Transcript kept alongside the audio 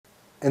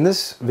In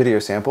this video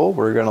sample,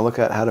 we're going to look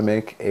at how to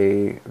make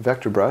a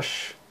vector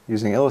brush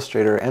using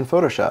Illustrator and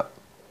Photoshop.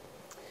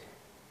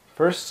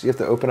 First, you have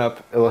to open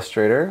up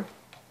Illustrator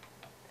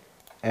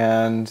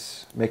and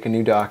make a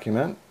new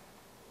document.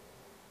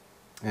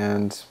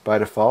 And by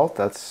default,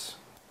 that's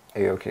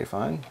a-okay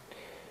fine.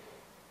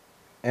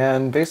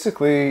 And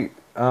basically,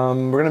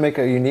 we're going to make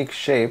a unique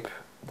shape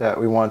that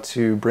we want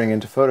to bring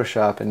into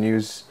Photoshop and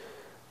use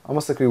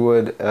almost like we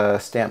would a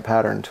stamp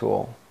pattern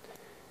tool.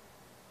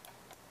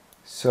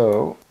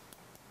 So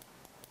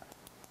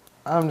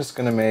I'm just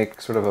going to make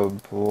sort of a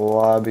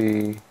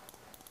blobby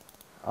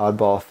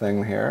oddball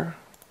thing here.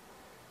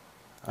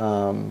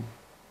 For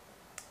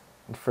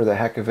the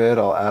heck of it,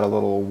 I'll add a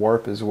little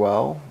warp as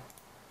well,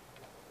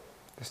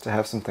 just to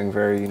have something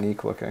very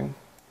unique looking.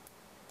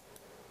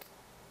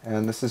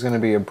 And this is going to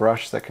be a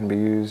brush that can be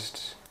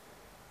used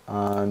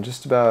on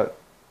just about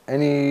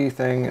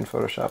anything in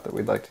Photoshop that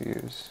we'd like to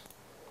use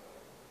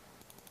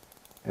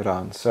it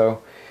on.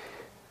 So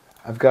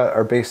I've got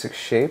our basic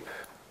shape,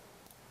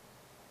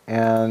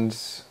 and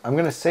I'm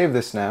going to save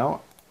this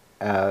now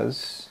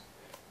as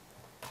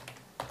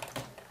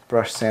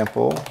brush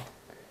sample,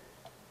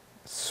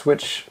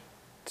 switch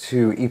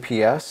to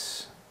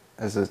EPS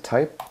as a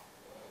type,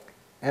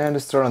 and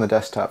just throw it on the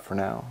desktop for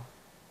now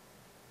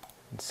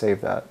and save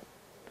that.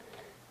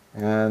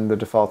 And the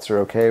defaults are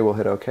okay, we'll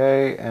hit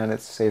OK, and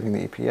it's saving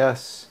the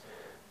EPS.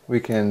 We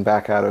can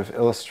back out of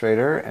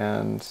Illustrator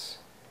and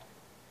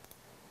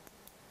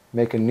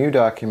make a new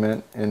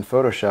document in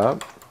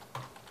Photoshop.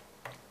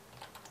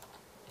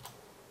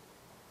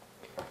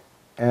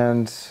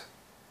 And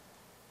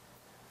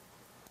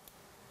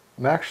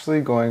I'm actually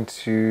going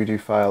to do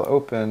File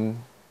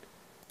Open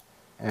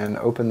and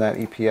open that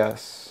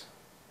EPS,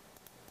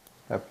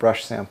 that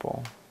brush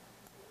sample.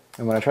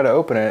 And when I try to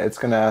open it, it's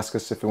going to ask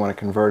us if we want to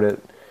convert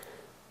it,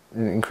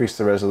 increase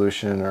the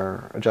resolution,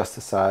 or adjust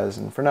the size.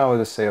 And for now, we'll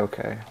just say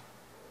OK.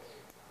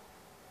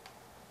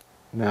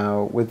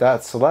 Now, with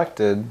that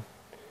selected,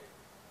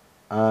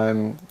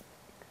 I'm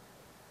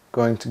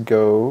going to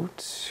go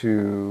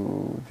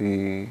to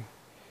the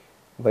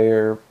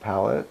layer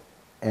palette,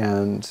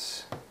 and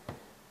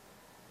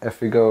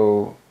if we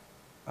go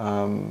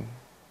in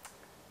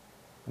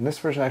this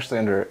version actually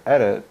under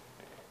Edit,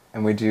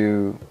 and we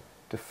do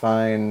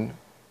Define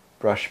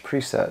Brush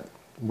Preset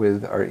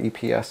with our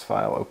EPS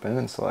file open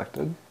and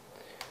selected.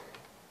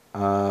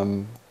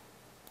 So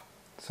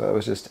it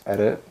was just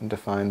Edit and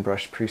Define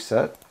Brush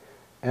Preset,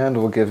 and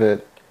we'll give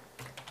it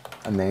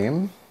a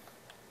name.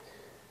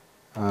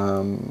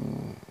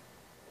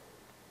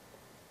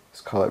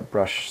 Let's call it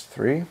Brush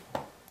 3.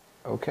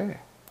 Okay.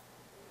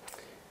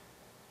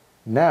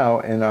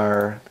 Now in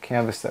our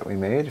canvas that we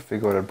made, if we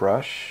go to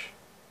Brush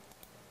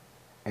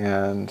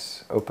and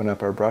open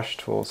up our brush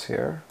tools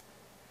here,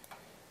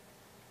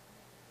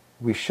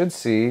 we should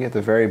see at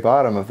the very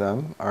bottom of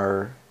them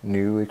our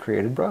newly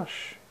created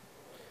brush.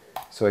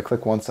 So I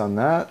click once on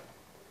that,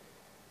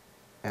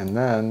 and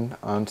then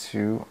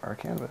onto our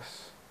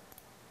canvas.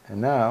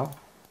 And now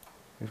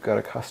we've got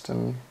a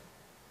custom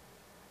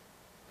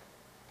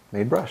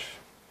made brush.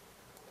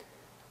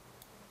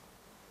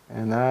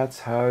 And that's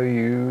how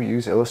you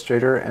use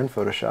Illustrator and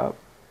Photoshop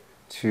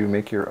to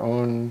make your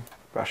own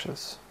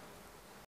brushes.